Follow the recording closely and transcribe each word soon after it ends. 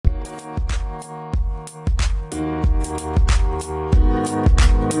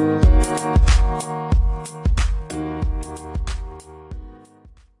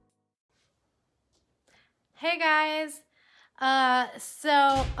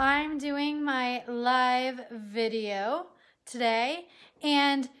So I'm doing my live video today,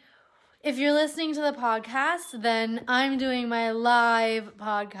 and if you're listening to the podcast, then I'm doing my live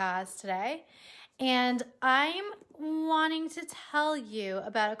podcast today, and I'm wanting to tell you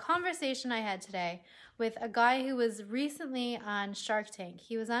about a conversation I had today with a guy who was recently on Shark Tank.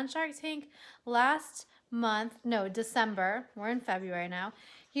 He was on Shark Tank December. We're in February now.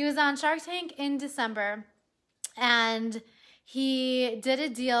 He was on Shark Tank in December, and he did a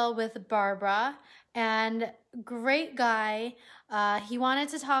deal with Barbara, and great guy. He wanted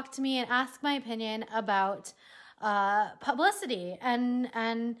to talk to me and ask my opinion about publicity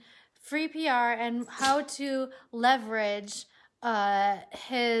and free PR and how to leverage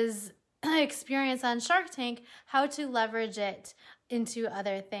his experience on Shark Tank, how to leverage it into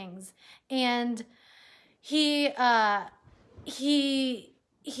other things. And he had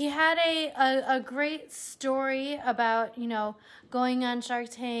a great story about, going on Shark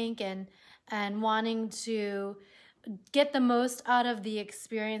Tank and wanting to get the most out of the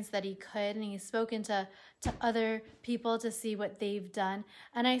experience that he could. And he's spoken to other people to see what they've done.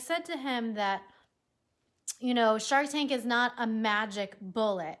 And I said to him that, Shark Tank is not a magic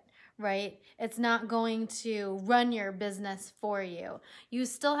bullet, right? It's not going to run your business for you. You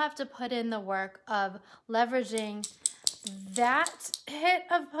still have to put in the work of leveraging that hit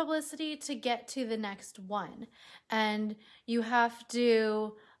of publicity to get to the next one. And you have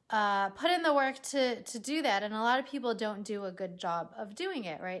to put in the work to do that. And a lot of people don't do a good job of doing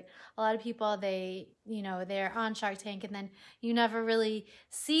it, right? A lot of people, they're on Shark Tank and then you never really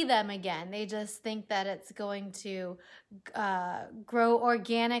see them again. They just think that it's going to grow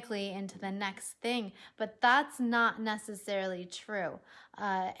organically into the next thing, but that's not necessarily true.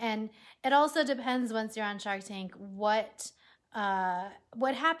 And it also depends, once you're on Shark Tank, what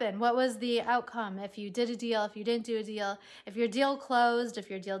happened, what was the outcome, if you did a deal, if you didn't do a deal, if your deal closed, if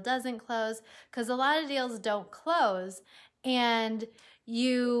your deal doesn't close, because a lot of deals don't close, and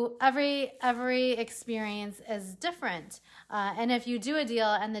every experience is different. And if you do a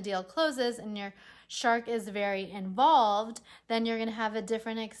deal and the deal closes and your shark is very involved, then you're going to have a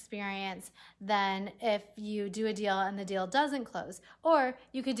different experience than if you do a deal and the deal doesn't close. Or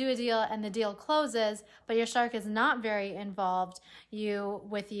you could do a deal and the deal closes, but your shark is not very involved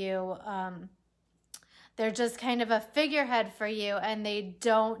they're just kind of a figurehead for you, and they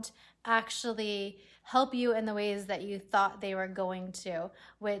don't actually help you in the ways that you thought they were going to,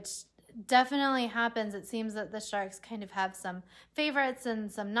 which definitely happens. It seems that the sharks kind of have some favorites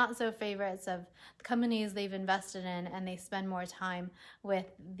and some not so favorites of the companies they've invested in, and they spend more time with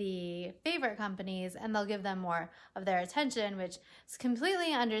the favorite companies and they'll give them more of their attention, which is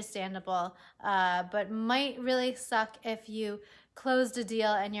completely understandable, but might really suck if you closed a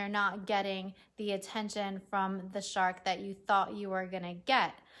deal and you're not getting the attention from the shark that you thought you were gonna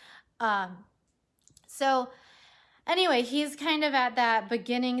get. So anyway, he's kind of at that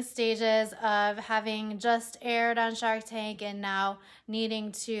beginning stages of having just aired on Shark Tank and now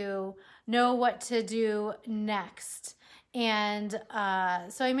needing to know what to do next. And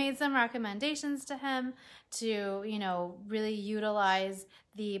so I made some recommendations to him to, really utilize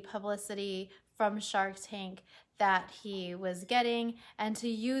the publicity from Shark Tank that he was getting and to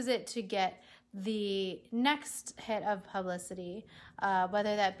use it to get the next hit of publicity,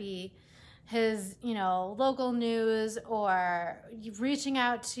 whether that be his, local news or reaching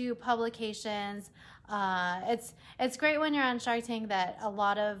out to publications. It's great when you're on Shark Tank that a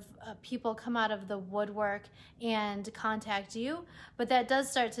lot of people come out of the woodwork and contact you, but that does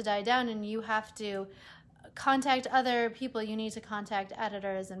start to die down and you have to contact other people. You need to contact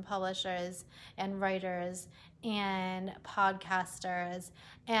editors and publishers and writers and podcasters,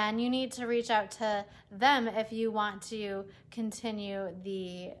 and you need to reach out to them if you want to continue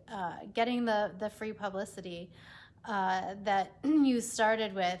the getting the free publicity that you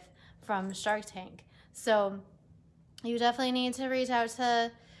started with from Shark Tank. So you definitely need to reach out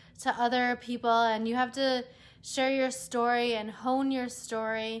to other people, and you have to share your story and hone your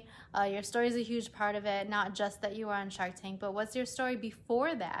story. Your story is a huge part of it, not just that you were on Shark Tank, but what's your story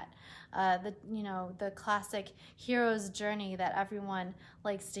before that? The classic hero's journey that everyone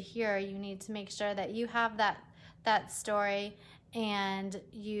likes to hear. You need to make sure that you have that story and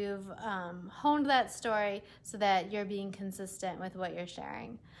you've honed that story so that you're being consistent with what you're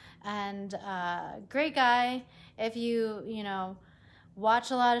sharing. And great guy. If you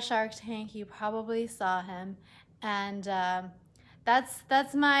watch a lot of Shark Tank, you probably saw him. And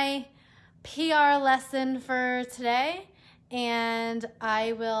that's my PR lesson for today. And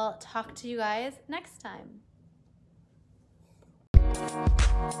I will talk to you guys next time.